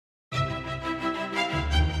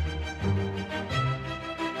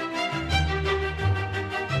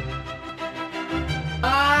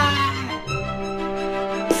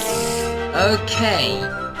Okay,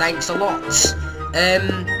 thanks a lot.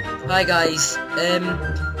 Hi guys.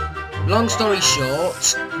 Long story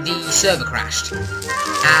short, the server crashed,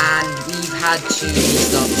 and we've had to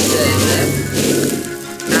restart the server.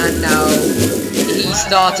 And now he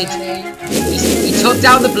took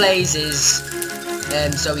down the blazes,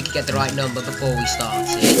 so we could get the right number before we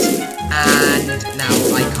started. And now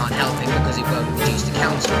I can't help him because it won't reduce the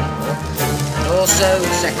counter anymore. And also,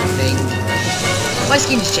 second thing, my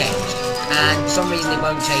skin's changed, and for some reason it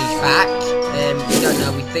won't change back. We don't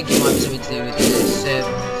know. We think it might be something to do with the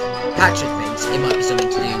Patrick thinks it might be something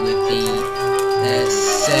to do with the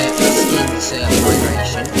skin server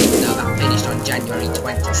migration. No, that finished on January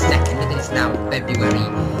 22nd, and it's now February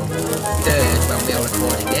 3rd when we are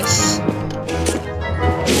recording this.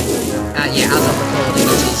 Yeah, as I'm recording,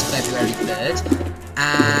 it is February 3rd,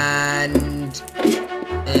 and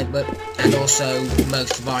also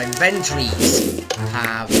most of our inventories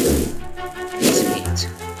have disappeared.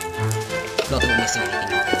 Not that we're missing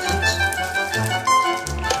anything important.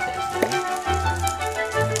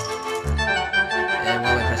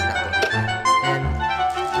 While we're pressing that button.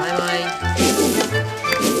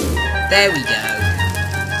 There we go.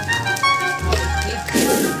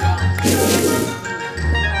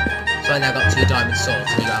 So I now got 2 diamond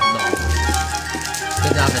swords and you have none. You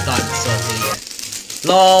don't have a diamond sword, do you?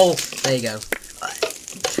 LOL! There you go.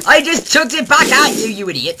 I just chucked it back at you, you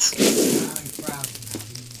idiot!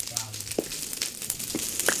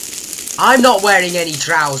 I'm not wearing any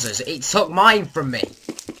trousers. It took mine from me.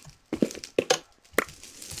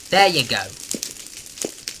 There you go.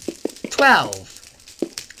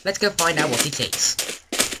 12. Let's go find out what it is.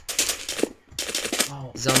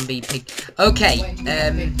 Zombie pig. Okay,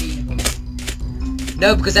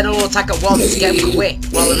 no, because then it'll attack at once. Get them quick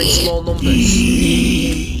while they're in small numbers.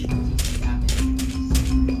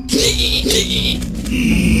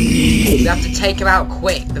 We have to take them out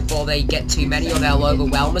quick before they get too many or they'll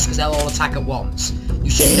overwhelm us, because they'll all attack at once.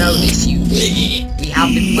 You should know this, you. We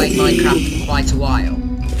have been playing Minecraft for quite a while.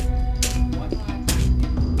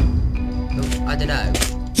 Oh, I don't know.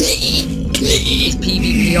 Is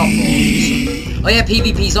PvP off or something? Oh yeah,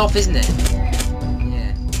 PvP's off, isn't it?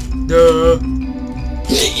 Yeah. Duh.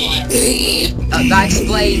 That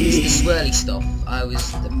explains the swirly stuff. I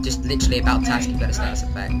was just literally about to ask you better status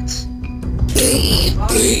effects.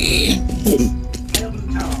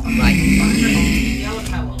 Right.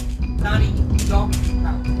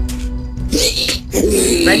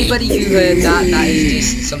 For anybody who heard that, that is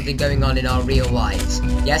just something going on in our real lives.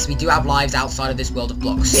 Yes, we do have lives outside of this world of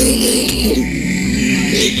blocks.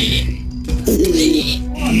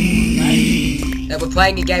 No, we're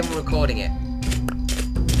playing a game and recording it.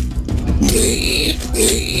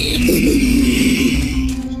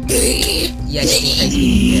 Yeah, just in case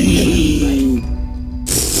we can.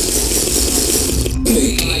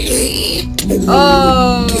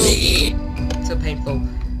 Oh! So painful.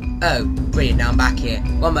 Oh, brilliant, now I'm back here.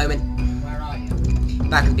 One moment. Where are you?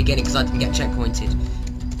 Back at the beginning because I didn't get checkpointed.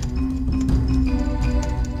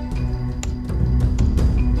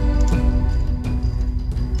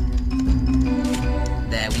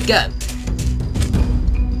 There we go.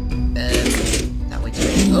 That way to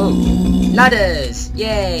oh! Ladders!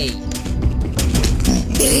 Yay!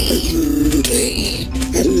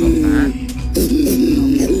 Drop that.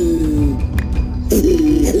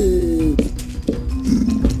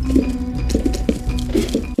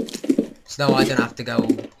 So no, I don't have to go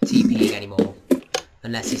TPing anymore.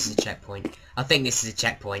 Unless this is a checkpoint. I think this is a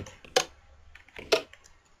checkpoint. I'm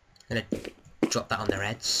gonna drop that on their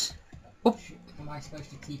heads. Oop. Am I supposed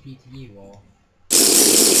to TP to you, or...?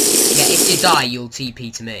 Yeah, if you die, you'll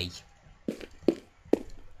TP to me.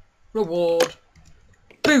 Reward.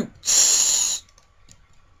 Boots!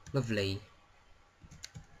 Lovely.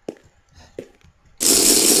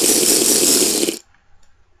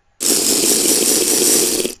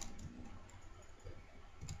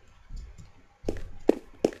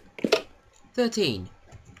 $13.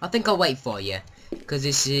 I think I'll wait for you, because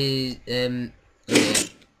this is,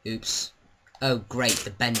 oops. Oh, great,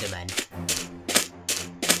 the Bendermen.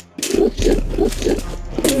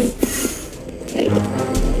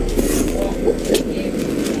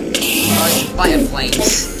 Oh,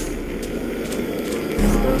 fireplace.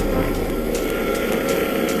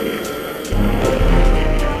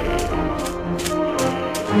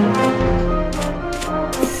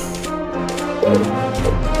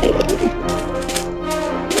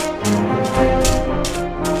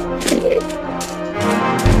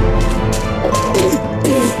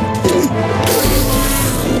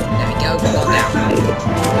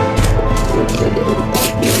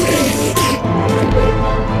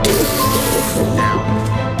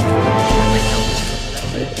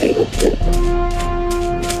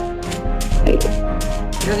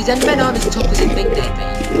 know, these Endermen aren't as tough as you think they'd be.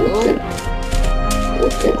 Oh.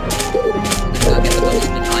 Go get the one who's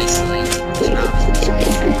been isolated.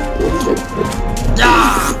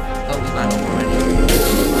 Ah! Oh, we ran off already.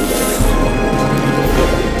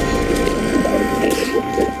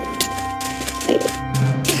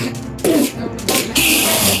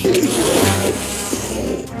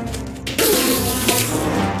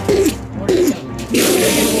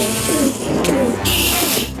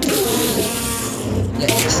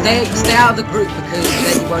 Stay out of the group because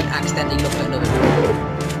then you won't accidentally look at another group.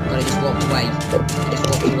 But I just walked away.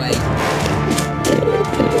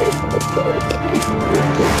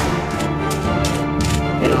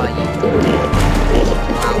 Where are you?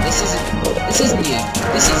 Wow, this is new.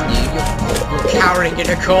 This is new. You're cowering in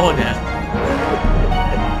a corner.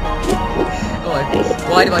 Oh,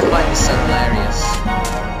 why do I find this so hilarious?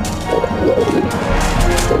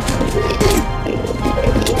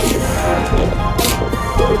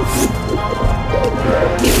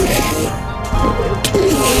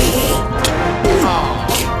 Oh,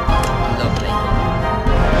 lovely.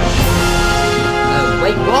 Oh,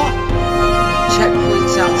 wait, what?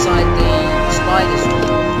 Checkpoints outside the spiders room.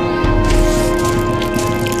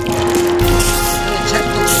 The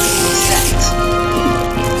checkpoints are set.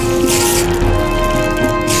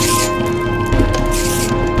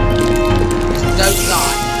 Just don't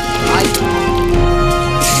die, right?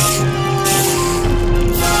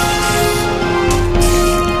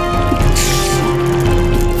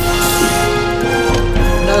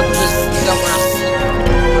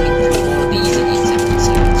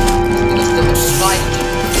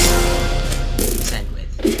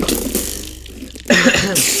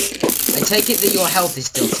 I take it that your health is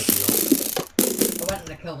still ticking off. I went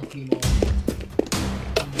and I killed a few more.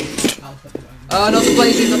 Oh, not the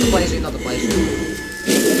playthrough, not the playthrough, not the playthrough.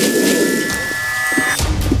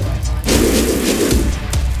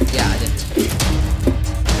 Yeah, I did.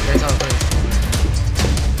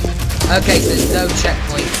 Okay, so there's no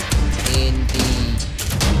checkpoint in the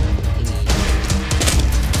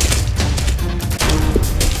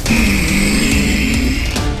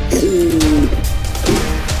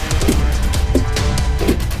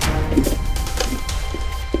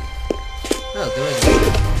oh, there isn't.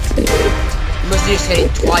 You must have just hit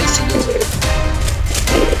it twice in your...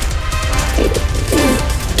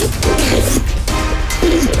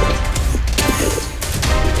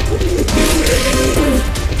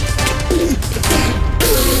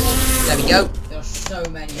 There we go. There's so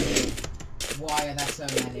many. Why are there so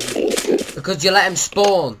many? Because you let him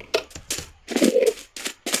spawn.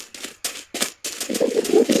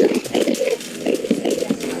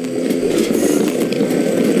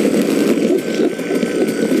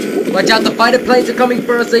 Watch out, the fighter planes are coming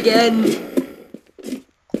for us again!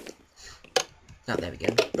 Oh, there we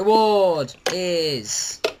go. Reward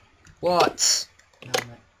is... what?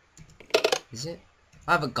 Helmet. Is it?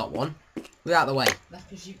 I haven't got one. We're out of the way. That's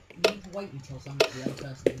because you need to wait until the other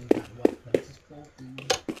person moves out of the way. This is 40.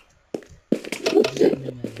 There's an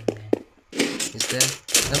Enderman in there. Is there?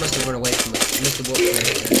 They must have run away from us. They must have walked away.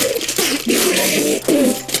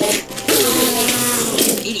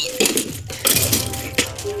 Idiot!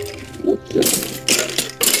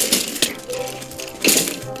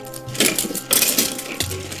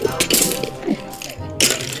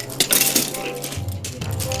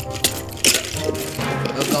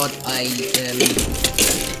 Oh god, I'm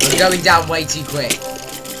going down way too quick.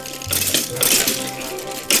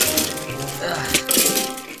 Ugh.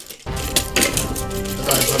 Oh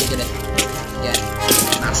god, I'm probably gonna get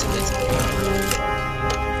massacred.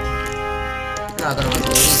 No, I gotta run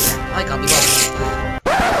through these. I can't be bothered.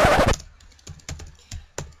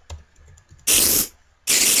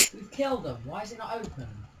 We've killed them. Why is it not open?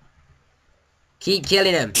 Keep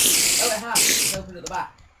killing him. Oh, it has. It's open at the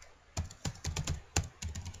back.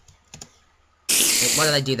 Wait, why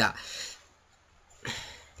did I do that?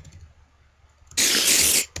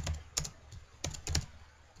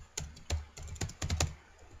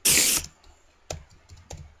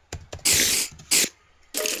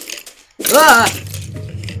 Ah! Is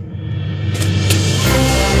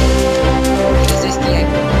this the egg?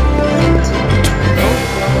 No?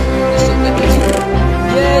 There's still weapons.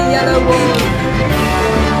 Yay, yellow one!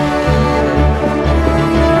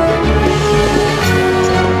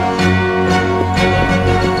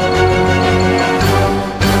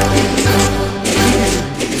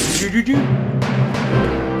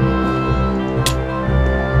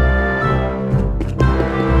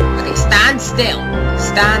 Okay, stand still.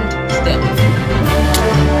 Stand still.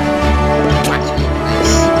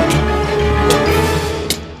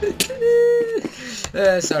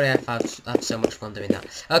 Sorry, I've had so much fun doing that.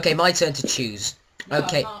 Okay, my turn to choose. No,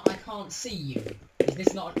 Okay. I can't see you. Is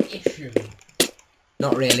this not an issue?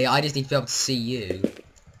 Not really, I just need to be able to see you.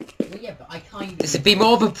 Well, yeah, but I kind of... This would be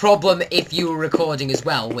more of a problem if you were recording as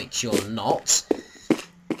well, which you're not.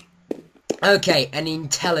 Okay, an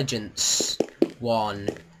intelligence one.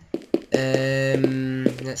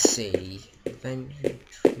 Let's see. Adventure,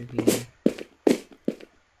 trivia.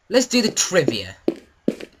 Let's do the trivia.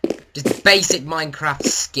 Just basic Minecraft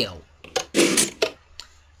skill.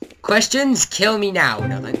 Questions? Kill me now.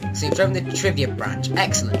 No, so you're from the trivia branch.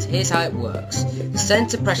 Excellent. Here's how it works. The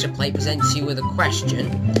center pressure plate presents you with a question.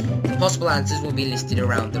 The possible answers will be listed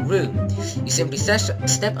around the room. You simply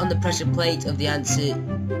step on the pressure plate of the answer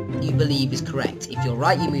you believe is correct. If you're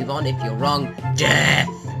right, you move on. If you're wrong, death.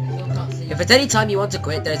 If at any time you want to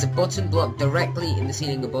quit, there is a button blocked directly in the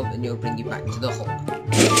ceiling above and it'll bring you back to the hall.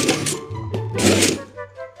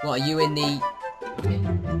 What, are you in the...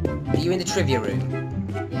 Are you in the trivia room?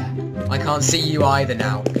 Yeah. I can't see you either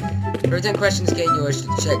now. For 10 questions, gain your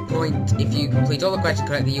checkpoint. If you complete all the questions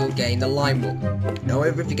correctly, you'll gain the lime wool.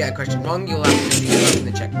 However, if you get a question wrong, you'll have to move from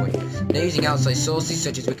the checkpoint. Now, using outside sources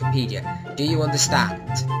such as Wikipedia. Do you understand?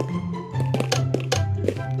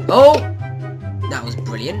 Oh! That was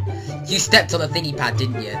brilliant. You stepped on a thingy pad,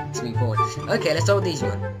 didn't you? To move forward. Okay, let's start with these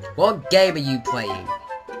one. What game are you playing?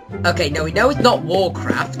 Okay, no, we know it's not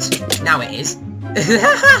Warcraft. Now it is.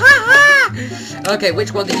 Okay,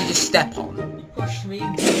 which one did you just step on? You pushed me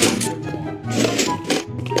into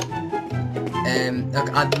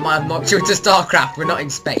Okay, I'm not sure it's StarCraft, we're not in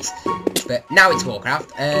space. But now it's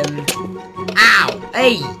Warcraft. Ow!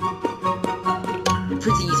 Hey!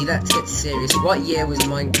 Pretty easy, let's get serious. What year was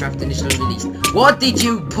Minecraft initially released? What did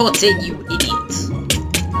you put in, you idiot?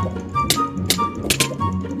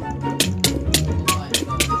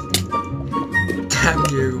 Damn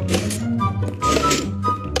you.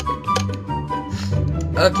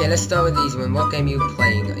 Okay, let's start with these one. What game are you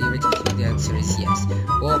playing? Are you ready to give the answer is yes.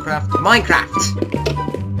 Warcraft. Minecraft!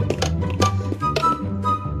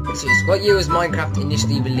 So, what year was Minecraft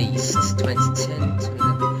initially released? 2010,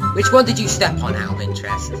 2011. Which one did you step on out of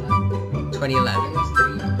interest?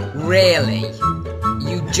 2011. Really?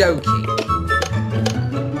 You joking?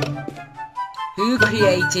 Who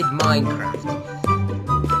created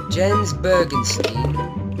Minecraft? Jens Bergenstein.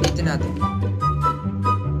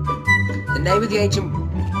 The name of the ancient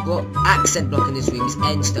accent block in this room is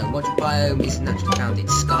Endstone. What biome is naturally found in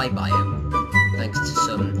Sky biome? Thanks to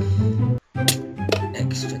some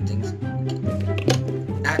extra things.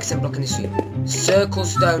 Accent block in this room. Circle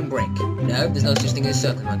stone brick. No, there's no such thing as a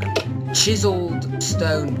circle in Minecraft. Chiseled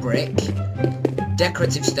stone brick.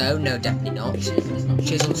 Decorative stone. No, definitely not.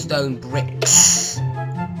 Chiseled stone bricks.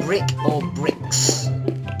 Brick or bricks?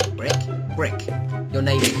 Brick? Brick. Your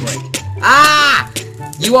name is Brick. Ah!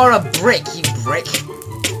 You are a brick, you brick.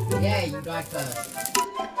 Yeah, you died first.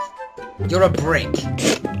 You're a brick.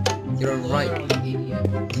 You're a right... Idiot.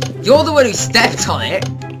 You're the one who stepped on it.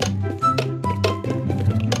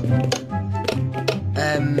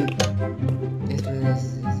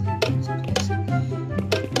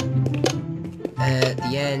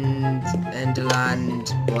 The end,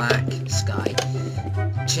 Enderland, black, sky.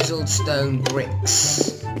 Chiseled stone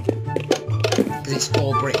bricks. Because it's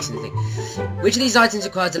 4 bricks in the thing. Which of these items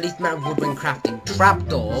requires the least amount of wood when crafting?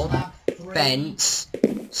 Trapdoor, fence,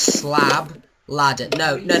 slab, ladder.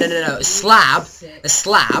 No. A slab.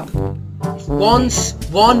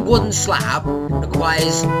 One wooden slab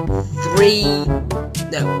requires 3.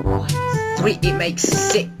 No. 3. It makes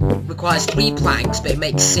 6. Requires 3 planks, but it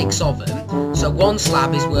makes 6 of them. So one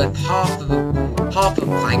slab is worth half of a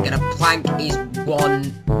plank, and a plank is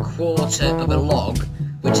 1/4 of a log,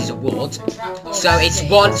 which is a wood. So it's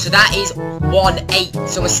 1. So that is 1/8.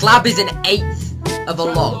 So a slab is 1/8 of a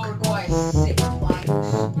log.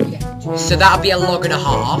 So that'll be a log and a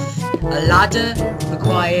half. A ladder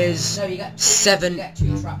requires 7.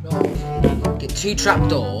 Get 2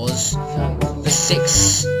 trapdoors for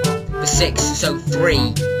 6. So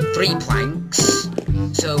 3 planks.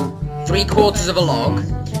 So 3/4 of a log.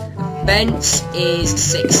 A fence is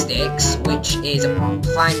 6 sticks, which is a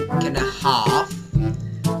plank and a half,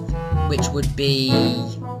 which would be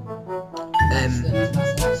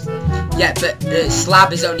yeah, but the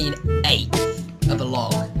slab is only 1/8 of a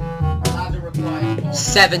log.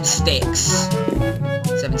 7 sticks.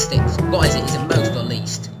 7 sticks. What is it? Is it most or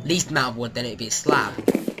least? Least amount of wood, then it'd be a slab.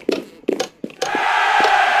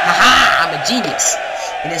 Haha! I'm a genius!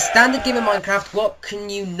 In a standard game of Minecraft, what can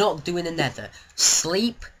you not do in the nether?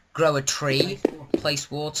 Sleep, grow a tree,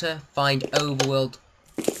 place water, find overworld.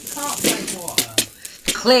 Can't place water.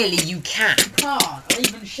 Clearly you can. Can't. I'll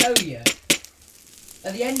even show you.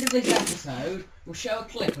 At the end of this episode, We'll show a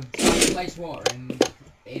clip of trying to place water in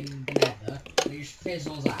the nether, and it just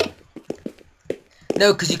fizzles out.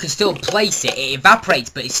 No, because you can still place it. It evaporates,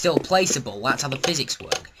 but it's still placeable. That's how the physics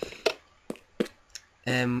work.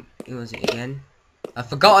 Who was it again? I've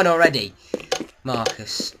forgotten already.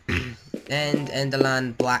 Marcus.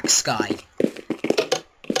 Enderland, black sky.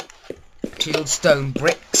 Two stone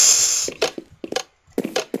bricks.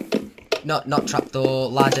 Not trapdoor,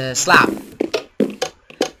 ladder, slab.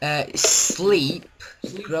 Sleep,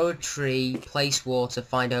 grow a tree, place water,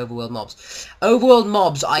 find overworld mobs. Overworld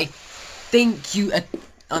mobs, I think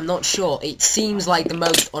I'm not sure. It seems like the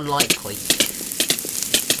most unlikely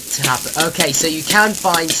to happen. Okay, so you can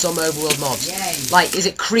find some overworld mobs. Yay. Like, is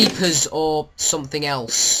it creepers or something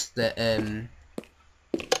else that,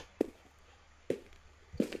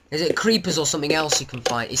 is it creepers or something else you can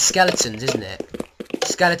find? It's skeletons, isn't it?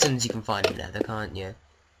 Skeletons you can find in Nether, can't you?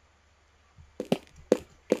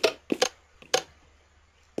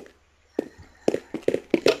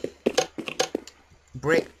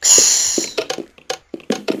 Bricks.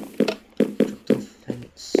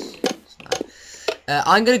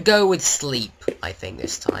 I'm gonna go with sleep, I think,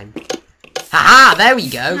 this time. Haha, there we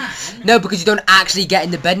go. No, because you don't actually get in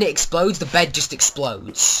the bed and it explodes, the bed just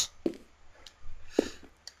explodes.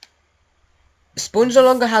 Sponge no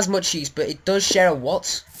longer has much use, but it does share a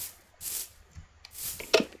what?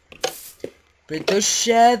 But it does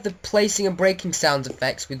share the placing and breaking sounds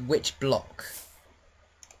effects with which block?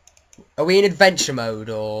 Are we in adventure mode,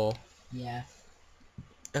 or...? Yeah.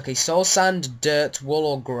 Okay, soul sand, dirt, wool,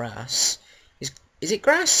 or grass. Is it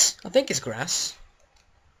grass? I think it's grass.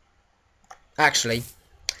 Actually.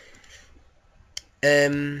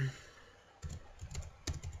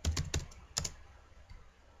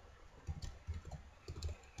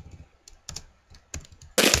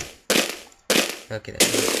 Okay,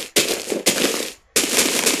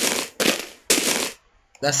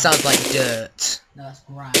 that sounds like dirt. No, that's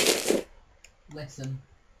grass. Listen.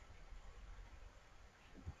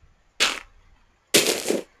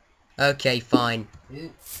 Okay, fine.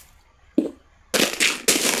 Ooh. Just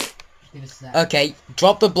give us that. Okay,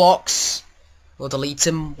 drop the blocks. Or delete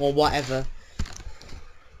them, or whatever.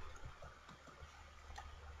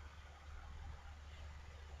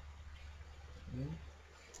 Ooh.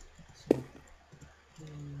 So,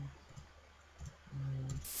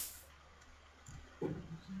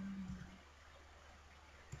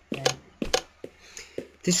 okay.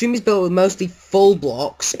 This room is built with mostly full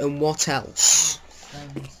blocks, and what else?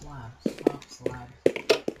 Stone slabs, half slabs,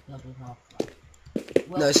 double half slabs.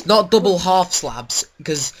 Well, No, it's not double half slabs,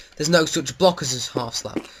 because there's no such block as a half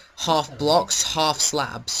slab. Half blocks, half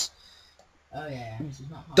slabs. Oh yeah, so it's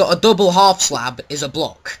not half. A double half slab is a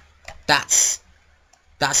block. That's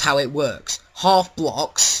how it works. Half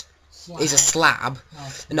blocks Slab. is a slab,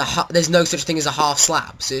 Half and there's no such thing as a half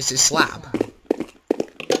slab, so it's a slab.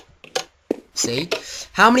 See?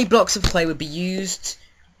 How many blocks of clay would be used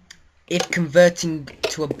if converting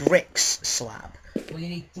to a bricks slab? Well, you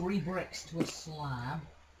need 3 bricks to a slab.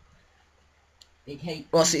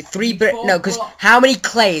 Well, see, 3 brick. No, because how many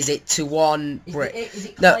clay is it to 1 brick? Is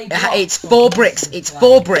it No, clay blocks it's or 4 pieces bricks. of It's clay?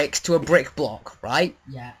 4 bricks to a brick block, right?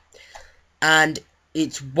 Yeah. And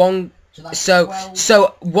it's 1. So that's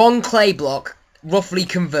So 12. 1 clay block roughly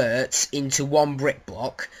converts into 1 brick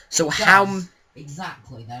block. So It how? does.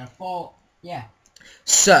 Exactly. There are 4. Yeah.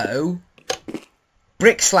 So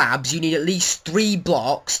brick slabs, you need at least 3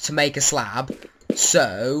 blocks to make a slab.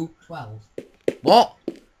 So 12. what?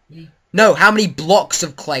 You need No, how many blocks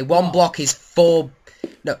of clay? 1 What? block is 4.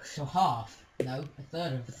 No, so half. No, a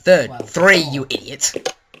third of. third. 12. 3, 4. you idiot.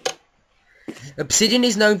 Obsidian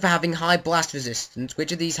is known for having high blast resistance.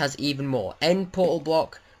 Which of these has even more? End portal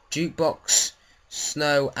block, jukebox,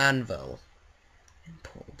 snow, anvil. End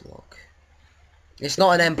portal block. It's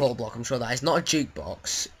not an end portal block, I'm sure that. It's not a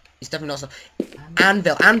jukebox. It's definitely not.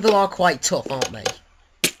 Anvil. Anvil are quite tough, aren't they?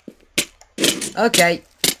 Okay.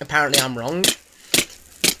 Apparently I'm wrong.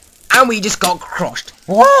 And we just got crushed.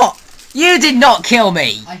 What? You did not kill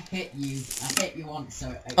me! I hit you. I hit you once,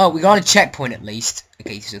 so... Oh, we got a checkpoint at least.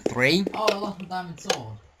 Okay, so 3. Oh, I lost my diamond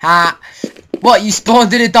sword. Ha! What, you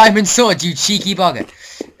spawned in a diamond sword, you cheeky bugger.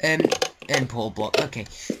 End portal block, okay.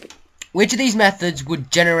 Which of these methods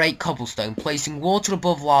would generate cobblestone? Placing water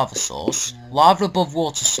above lava source, No. lava above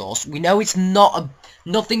water source. We know it's not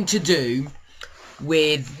nothing to do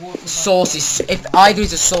with Water sources. If either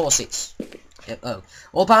is a source, it's... Oh.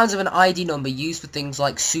 All pounds of an ID number used for things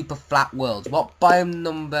like super flat worlds. What biome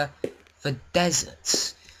number for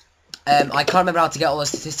deserts? I can't remember how to get all the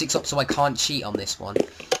statistics up, so I can't cheat on this one.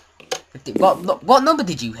 What number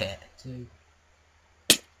did you hit? 2.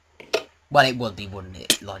 Well, it would be, wouldn't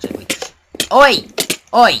it, logically? Oi!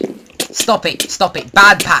 Oi! Stop it! Stop it!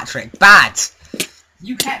 Bad, Patrick! Bad!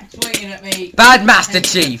 You kept tweeting at me. Bad, Master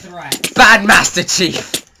Chief! Bad, Master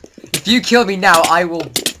Chief! If you kill me now, I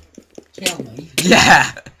will... Kill me?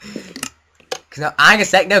 Yeah! Cause hang a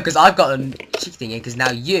sec, no, because I've got a chief thing here, because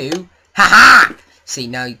now you... Haha! See,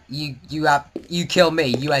 now you kill me,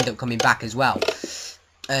 you end up coming back as well.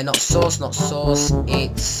 Not sauce,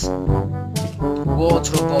 it's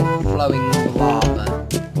water above flowing lava.